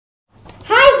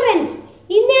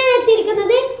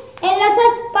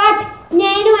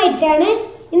ആയിട്ടാണ്.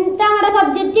 ഇന്നത്തെ നമ്മുടെ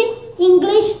സബ്ജക്റ്റ്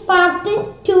ഇംഗ്ലീഷ് പാർട്ട്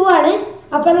 2 ആണ്.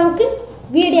 അപ്പോൾ നമുക്ക്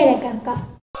വീഡിയോയിലേക്ക് കടക്കാം.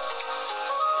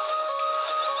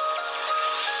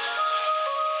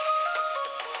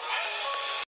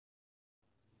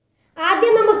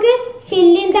 ആദ്യം നമുക്ക്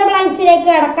ഫിൽ ഇൻ ദ ബ്ലാങ്ക്സിലേക്ക്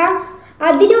കടക്കാം.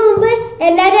 അതിനു മുമ്പ്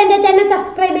എല്ലാവരും എൻ്റെ ചാനൽ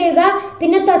സബ്സ്ക്രൈബ് ചെയ്യുക,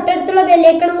 പിന്നെ തൊട്ടടുത്തുള്ള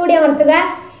ബെല്ലൈക്കണും കൂടി അമർത്തുക.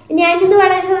 ഞാനിന്ന്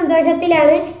വളരെ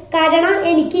സന്തോഷത്തിലാണ്, കാരണം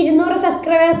എനിക്ക് 200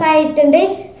 സബ്സ്ക്രൈബേഴ്സ് ആയിട്ടുണ്ട്.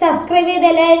 സബ്സ്ക്രൈബ് ചെയ്ത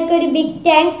എല്ലാവർക്കും ഒരു ബിഗ്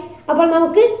താങ്ക്സ്. അപ്പോൾ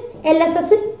നമുക്ക്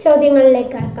LSS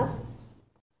ചോദ്യങ്ങളിലേക്ക് കടക്കാം.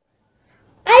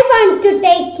 I want to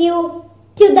take you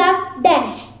to the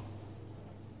dash.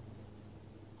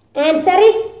 Answer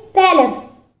is palace.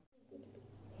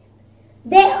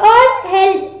 They all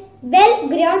held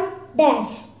well-grown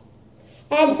dash.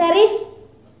 Answer is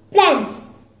plants.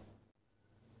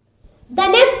 The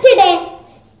next day,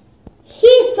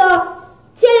 he saw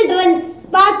children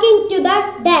walking to the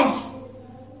dash.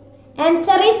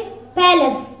 Answer is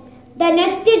palace. The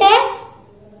next day,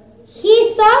 he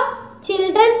saw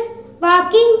children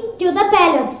walking to the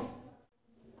palace.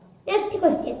 Next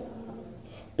question.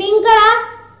 Pingala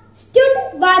stood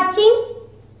watching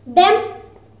them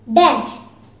dash.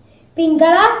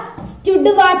 Pingala stood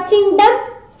watching them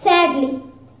sadly.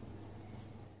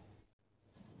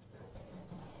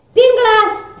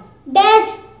 Pingala's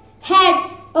dash had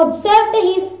observed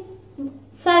his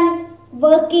son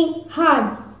working hard.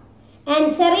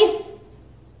 Answer is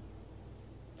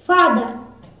father.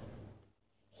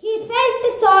 He felt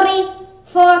sorry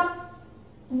for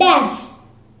dash.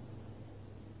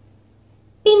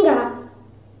 Pingala.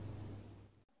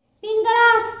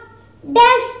 Pingala's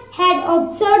dash had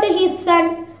observed his son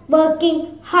working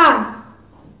hard.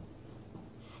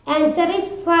 Answer is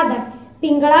father.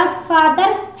 Pingala's father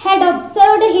had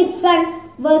observed his son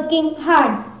working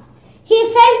hard. He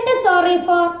felt sorry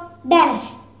for dash.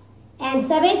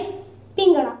 Answer is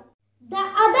Pingala. The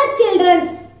other children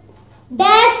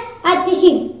dashed at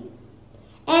him.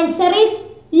 Answer is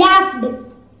laughed.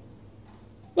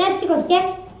 Next question.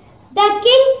 The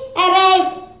king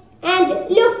arrived and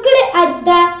looked at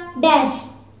the dash.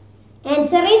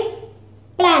 Answer is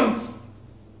plants.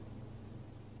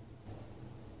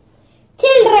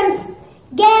 Children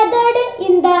gathered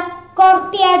in the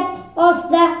courtyard of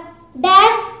the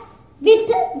dash with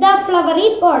the flowery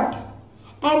pot.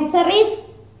 Answer is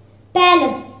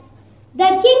palace. The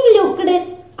king looked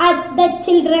at the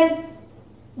children.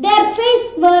 Their faces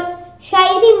were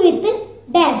shining with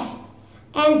dash.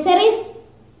 Answer is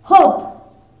hope.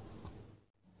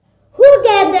 Who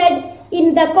gathered in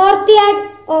the courtyard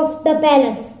of the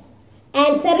palace?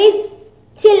 Answer is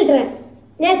children.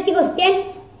 Next question.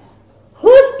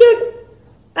 Who stood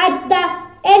at the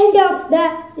end of the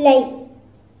line?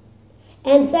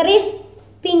 Answer is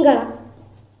Pingala.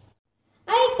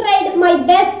 I tried my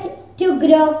best to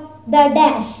grow the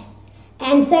dash.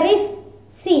 Answer is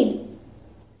seed.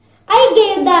 I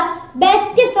gave the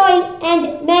best soil and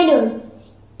manure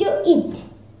to it,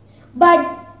 but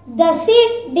the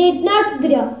seed did not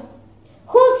grow.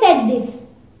 Who said this?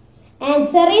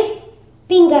 Answer is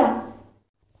Pingala.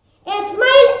 A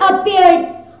smile appeared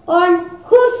on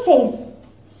whose face?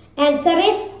 Answer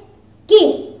is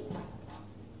king.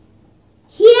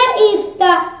 Here is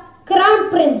the crown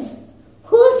prince.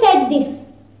 Who said this?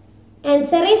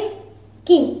 Answer is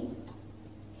king.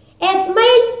 A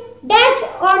smile dashed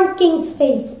on king's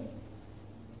face.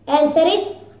 Answer is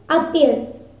appeared.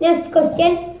 Next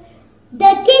question.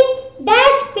 The king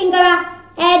dashed Pingala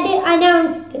and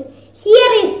announced,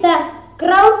 here is the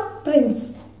crown prince.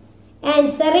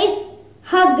 Answer is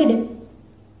hugged.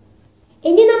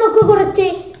 ഇനി നമുക്ക് കുറച്ച്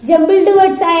jumbled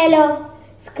words ആയാലോ?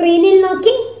 സ്ക്രീനിൽ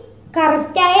നോക്കി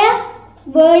കറക്റ്റായ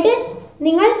word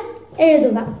നിങ്ങൾ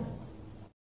എഴുതുക.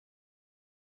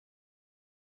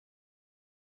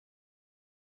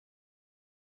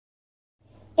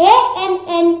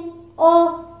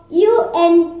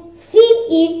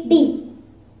 ANNOUNCED.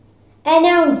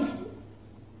 Announced.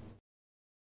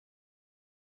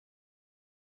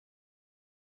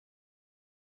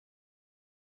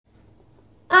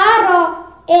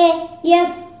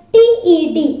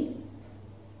 ROASTED.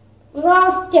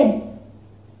 Roasted.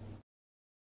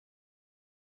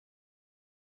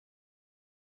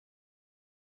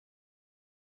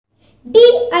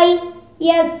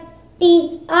 DISTRIBUTED.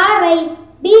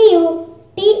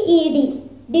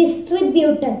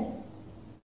 Distributed.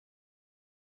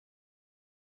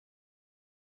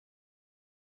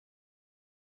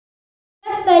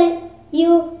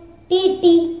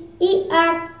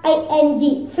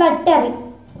 FLUTTERING. Fluttering.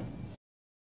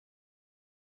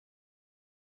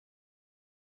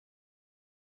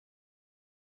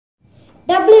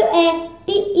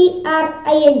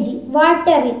 WATERING.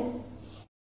 Watering.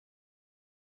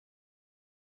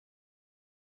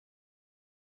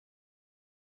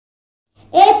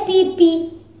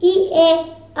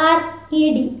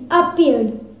 appeared,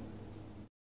 appeared.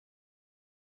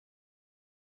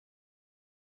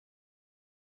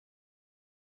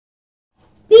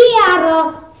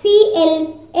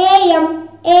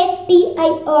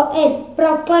 proclamation,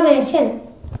 proclamation.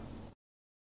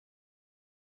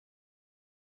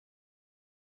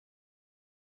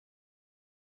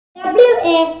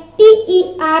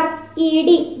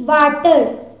 watered,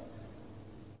 watered.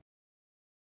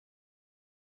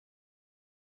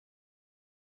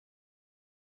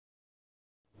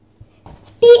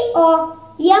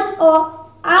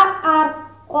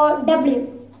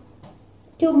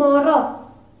 tomorrow, tomorrow.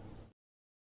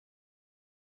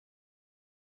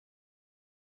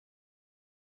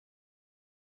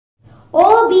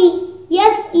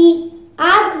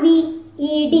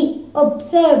 observed,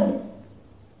 observed.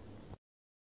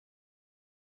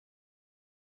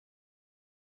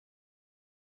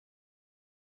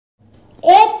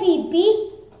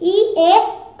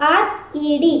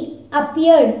 appeared,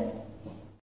 appeared.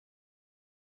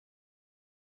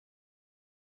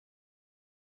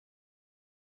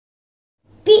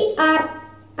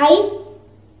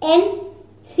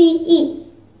 prince,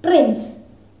 prince.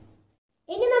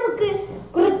 ഇനി നമുക്ക്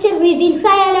കുറച്ച് riddles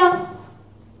ആയാലോ.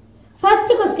 First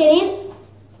question is,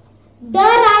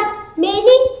 there are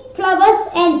many flowers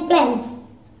and plants.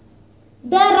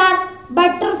 There are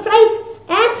butterflies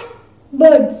and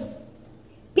birds.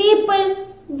 People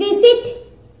visit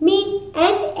me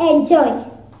and enjoy.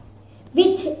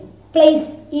 Which place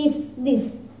is this?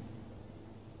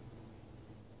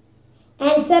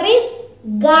 Answer is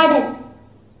garden.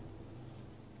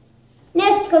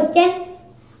 Next question.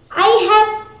 I have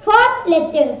 4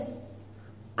 letters.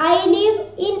 I live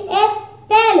in a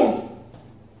palace.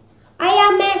 I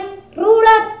am a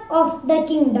ruler of the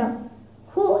kingdom.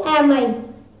 Who am I?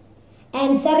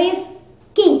 Answer is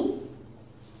king.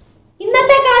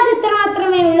 ഇന്നത്തെ class ഇത്ര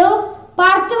മാത്രമേ ഉള്ളൂ.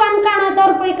 Part 1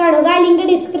 കാണാത്തവർ പോയി കാണുക. Link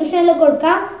ഡിസ്ക്രിപ്ഷനിൽ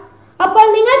കൊടുക്കാം. അപ്പോൾ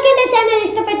നിങ്ങൾക്ക് എന്റെ ചാനൽ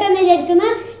ഇഷ്ടപ്പെട്ടെന്ന് വിചാരിക്കുന്നു.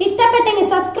 ഇഷ്ടപ്പെട്ടെങ്കിൽ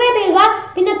സബ്സ്ക്രൈബ് ചെയ്യുക.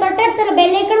 പിന്നെ തൊട്ടടുത്തൊരു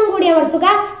ബെൽ ഐക്കണും കൂടി അമർത്തുക.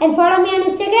 And follow me on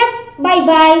Instagram. Bye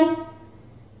bye.